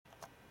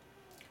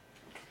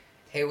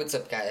Hey, what's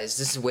up guys?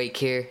 This is Wake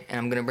here, and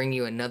I'm gonna bring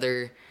you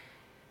another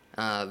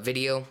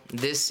video.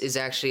 This is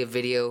actually a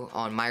video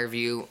on my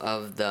review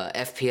of the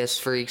FPS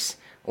Freaks,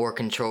 or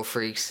Kontrol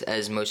Freeks,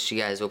 as most of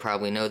you guys will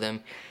probably know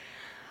them.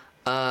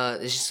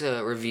 It's just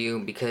a review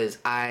because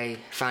I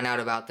found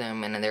out about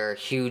them and they're a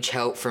huge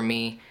help for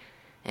me,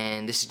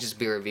 and this is just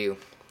be a review.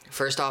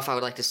 First off, I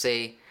would like to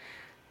say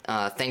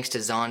thanks to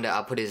Zonda.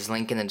 I'll put his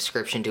link in the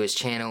description to his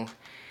channel.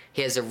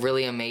 He has a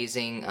really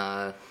amazing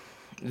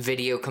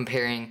video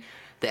comparing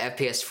the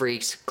FPS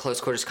Freaks Close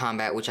Quarters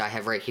Combat, which I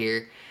have right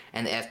here,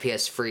 and the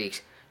FPS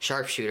Freaks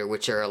Sharpshooter,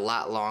 which are a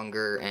lot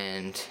longer,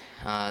 and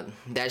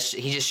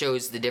he just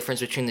shows the difference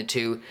between the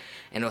two,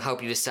 and it'll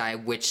help you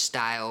decide which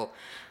style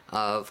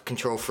of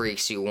Kontrol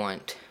Freeks you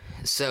want.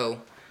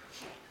 So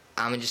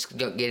I'm just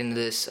gonna get into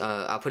this.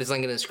 I'll put his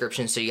link in the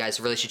description, so you guys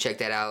really should check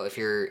that out if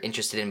you're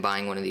interested in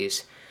buying one of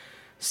these.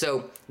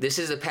 So this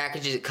is the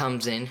package it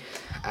comes in.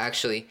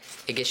 Actually,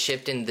 it gets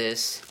shipped in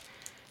this,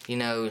 you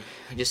know,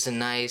 just a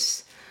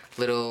nice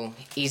little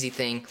easy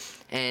thing,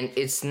 and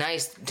it's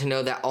nice to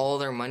know that all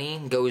their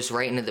money goes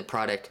right into the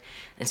product.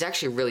 It's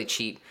actually really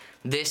cheap.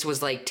 This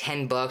was like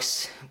 10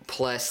 bucks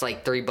plus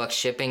like $3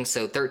 shipping,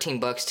 so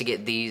 13 bucks to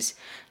get these.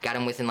 Got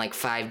them within like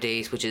 5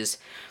 days, which is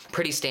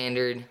pretty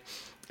standard,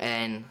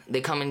 and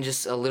they come in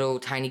just a little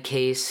tiny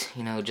case,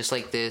 you know, just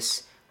like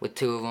this with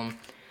two of them.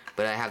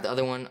 But I have the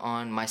other one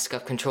on my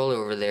SCUF controller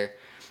over there,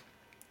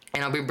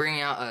 and I'll be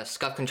bringing out a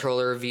SCUF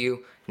controller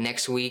review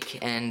next week.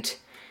 And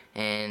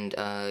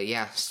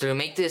yeah, so to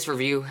make this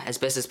review as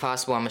best as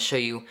possible, I'm going to show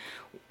you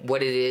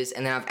what it is,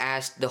 and then I've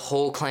asked the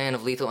whole clan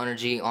of Lethal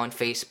Energy on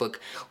Facebook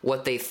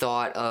what they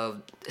thought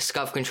of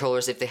SCUF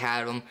controllers, if they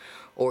had them,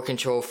 or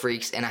Kontrol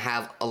Freeks, and I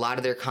have a lot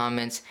of their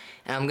comments,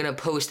 and I'm going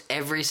to post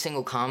every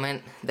single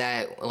comment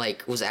that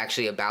like was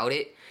actually about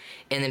it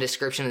in the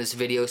description of this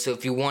video. So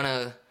if you want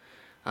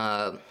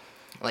to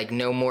like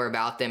know more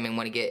about them and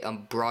want to get a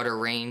broader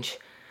range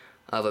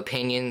of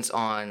opinions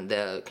on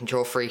the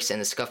Kontrol Freeks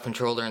and the SCUF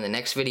controller in the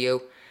next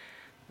video,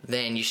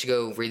 then you should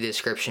go read the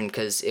description,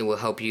 because it will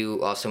help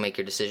you also make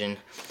your decision.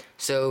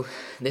 So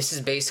this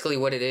is basically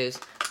what it is.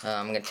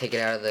 I'm gonna take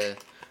it out of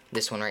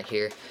this one right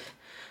here.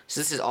 So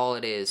this is all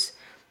it is.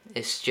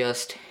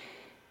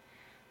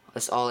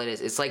 That's all it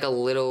is. It's like a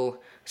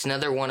little, it's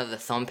another one of the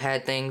thumb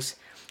pad things.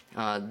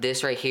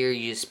 This right here,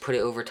 you just put it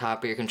over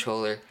top of your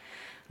controller.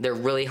 They're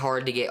really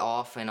hard to get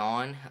off and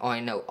on. Oh, I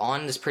know,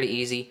 on is pretty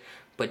easy,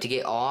 but to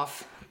get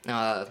off,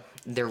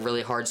 they're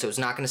really hard, so it's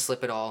not going to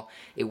slip at all.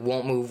 It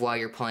won't move while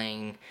you're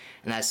playing,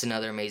 and that's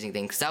another amazing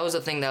thing, because that was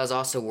the thing that I was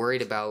also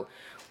worried about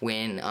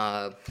when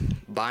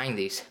buying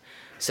these.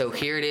 So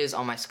here it is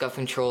on my SCUF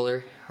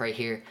controller right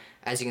here.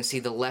 As you can see,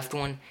 the left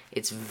one,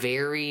 it's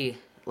very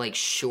like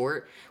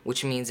short,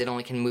 which means it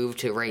only can move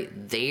to right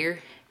there.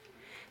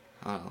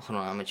 Hold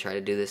on, I'm going to try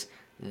to do this.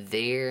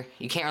 There,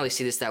 you can't really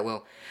see this that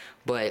well,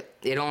 but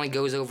it only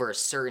goes over a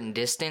certain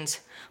distance.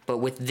 But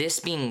with this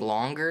being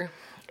longer,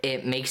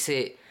 it makes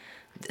it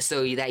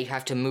so that you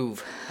have to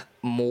move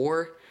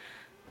more.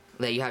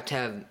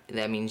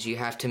 That means you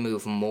have to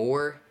move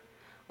more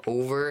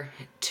over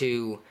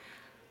to,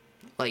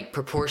 like,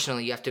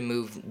 proportionally you have to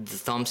move the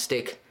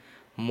thumbstick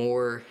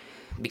more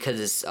because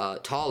it's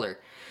taller.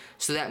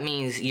 So that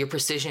means your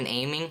precision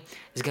aiming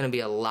is going to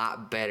be a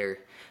lot better,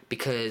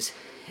 because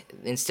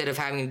instead of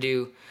having to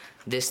do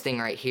this thing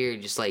right here,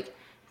 just like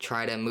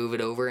try to move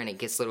it over and it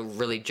gets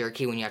really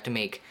jerky when you have to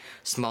make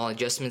small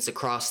adjustments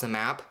across the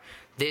map.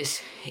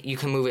 This, you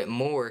can move it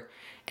more,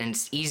 and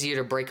it's easier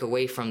to break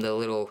away from the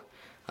little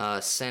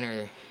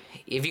center.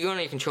 If you go on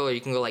your controller,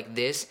 you can go like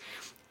this,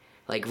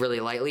 like really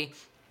lightly,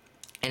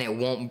 and it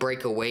won't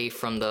break away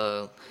from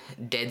the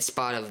dead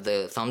spot of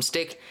the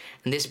thumbstick.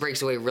 And this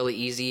breaks away really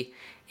easy,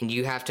 and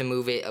you have to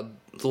move it a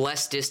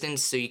less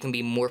distance so you can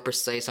be more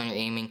precise on your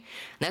aiming. And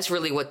that's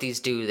really what these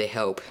do. They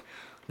help.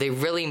 They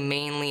really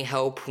mainly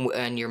help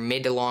in your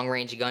mid to long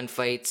range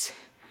gunfights.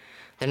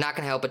 They're not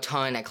going to help a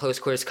ton at close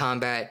quarters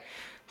combat.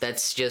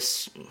 That's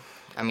just,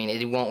 I mean,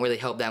 it won't really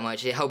help that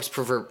much. It helps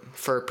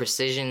for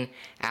precision,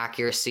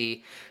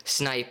 accuracy,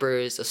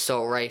 snipers,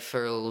 assault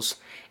rifles,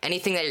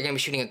 anything that you're going to be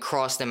shooting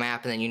across the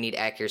map and then you need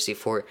accuracy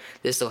for it.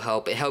 This will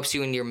help. It helps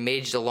you in your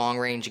mid to long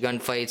range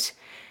gunfights,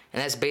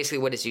 and that's basically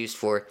what it's used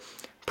for.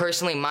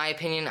 Personally, my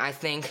opinion, I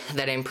think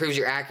that it improves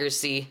your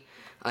accuracy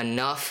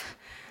enough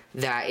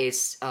that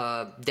it's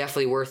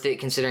definitely worth it,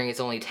 considering it's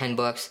only 10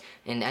 bucks.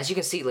 And as you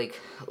can see, like,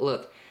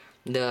 look,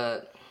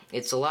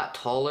 it's a lot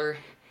taller,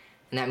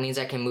 and that means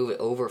I can move it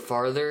over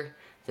farther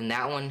than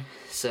that one.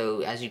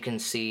 So as you can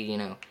see, you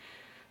know,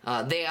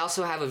 they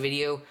also have a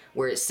video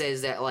where it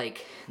says that,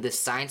 like, the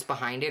science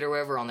behind it or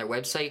whatever on their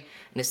website,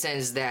 and it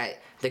says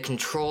that the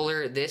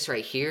controller, this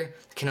right here,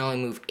 can only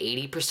move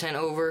 80%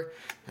 over,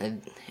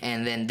 and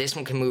then this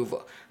one can move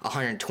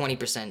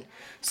 120%.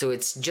 So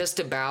it's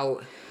just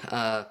about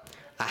a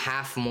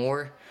half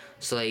more.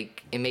 So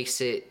like, it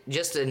makes it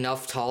just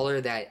enough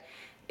taller that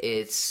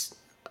it's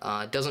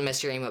doesn't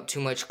mess your aim up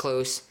too much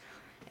close.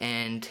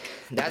 And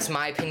that's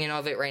my opinion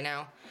of it right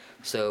now.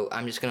 So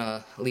I'm just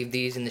gonna leave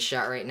these in the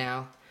shot right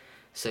now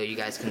so you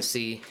guys can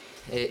see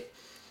it.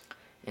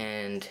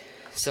 And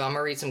so I'm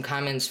gonna read some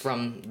comments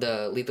from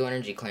the Lethal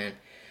Energy clan.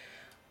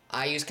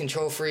 I use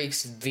Kontrol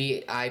Freek's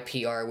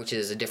VIPR, which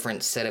is a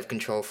different set of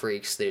Kontrol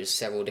Freeks. There's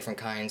several different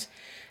kinds.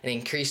 And it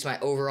increased my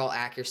overall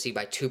accuracy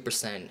by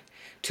 2%.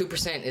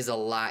 2% is a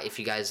lot, if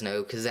you guys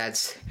know, because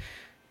that's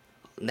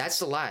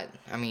a lot.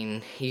 I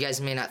mean, you guys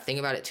may not think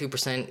about it.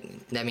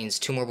 2%, that means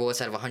 2 more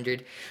bullets out of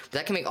 100. But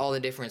that can make all the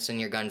difference in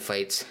your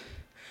gunfights.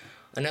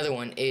 Another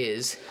one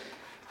is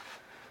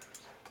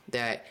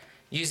that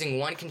using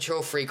one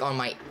Kontrol Freek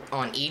on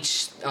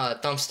each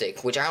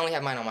thumbstick, which I only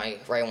have mine on my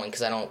right one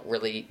because I don't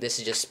really, this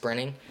is just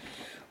sprinting.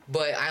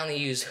 But I only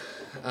use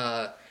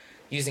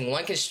using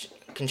one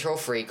Kontrol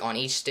Freek on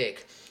each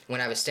stick. When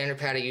I have a standard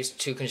pad, I use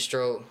 2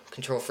 Kontrol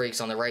Freeks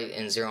on the right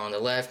and 0 on the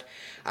left.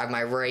 I have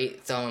my right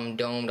thumb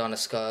domed on a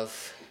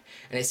scuff,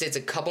 and it sits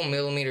a couple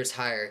millimeters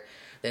higher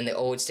than the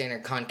old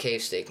standard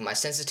concave stick. My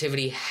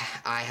sensitivity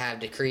I have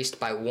decreased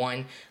by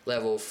 1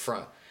 level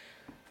from.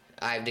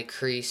 I've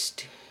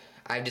decreased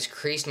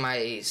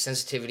my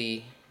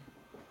sensitivity.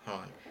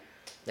 Hold on,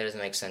 that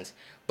doesn't make sense.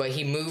 But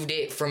he moved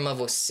it from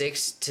level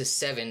 6 to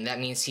 7. That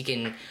means he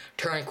can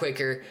turn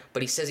quicker,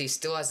 but he says he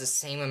still has the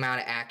same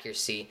amount of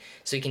accuracy.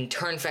 So he can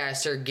turn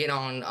faster, get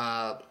on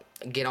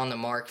the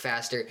mark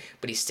faster,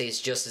 but he stays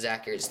just as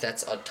accurate. So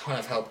that's a ton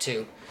of help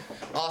too.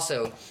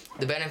 Also,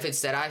 the benefits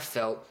that I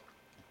felt,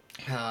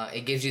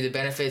 it gives you the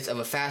benefits of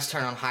a fast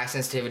turn on high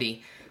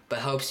sensitivity, but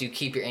helps you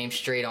keep your aim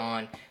straight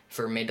on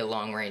for mid to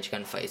long range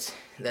gunfights.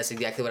 That's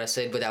exactly what I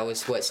said, but that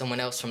was what someone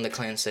else from the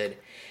clan said.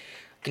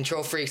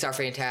 Kontrol Freeks are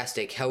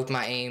fantastic. Helped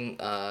my aim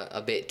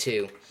a bit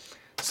too.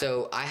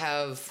 So I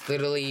have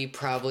literally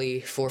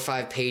probably 4 or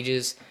 5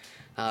 pages,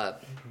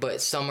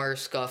 but some are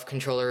Scuff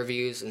controller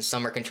reviews and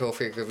some are Kontrol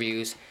Freek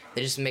reviews.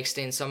 They're just mixed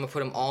in, so I'm gonna put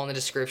them all in the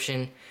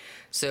description.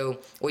 So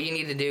what you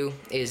need to do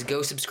is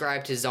go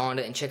subscribe to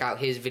Zonda and check out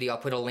his video. I'll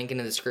put a link in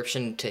the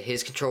description to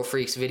his Kontrol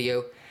Freeks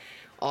video.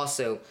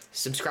 Also,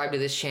 subscribe to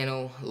this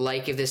channel,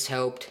 like if this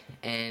helped,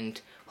 and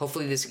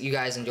hopefully you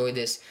guys enjoyed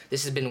this.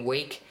 This has been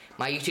Wake.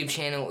 My YouTube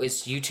channel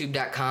is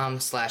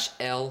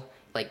youtube.com/L,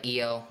 like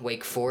EL,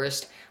 Wake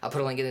Forest. I'll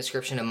put a link in the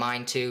description to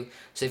mine too.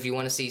 So if you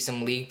want to see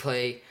some league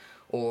play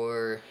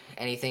or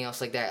anything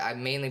else like that, I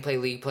mainly play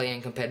league play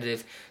and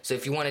competitive. So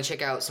if you want to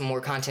check out some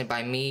more content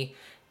by me,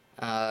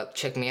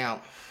 check me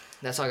out.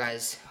 That's all,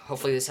 guys.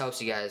 Hopefully this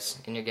helps you guys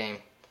in your game.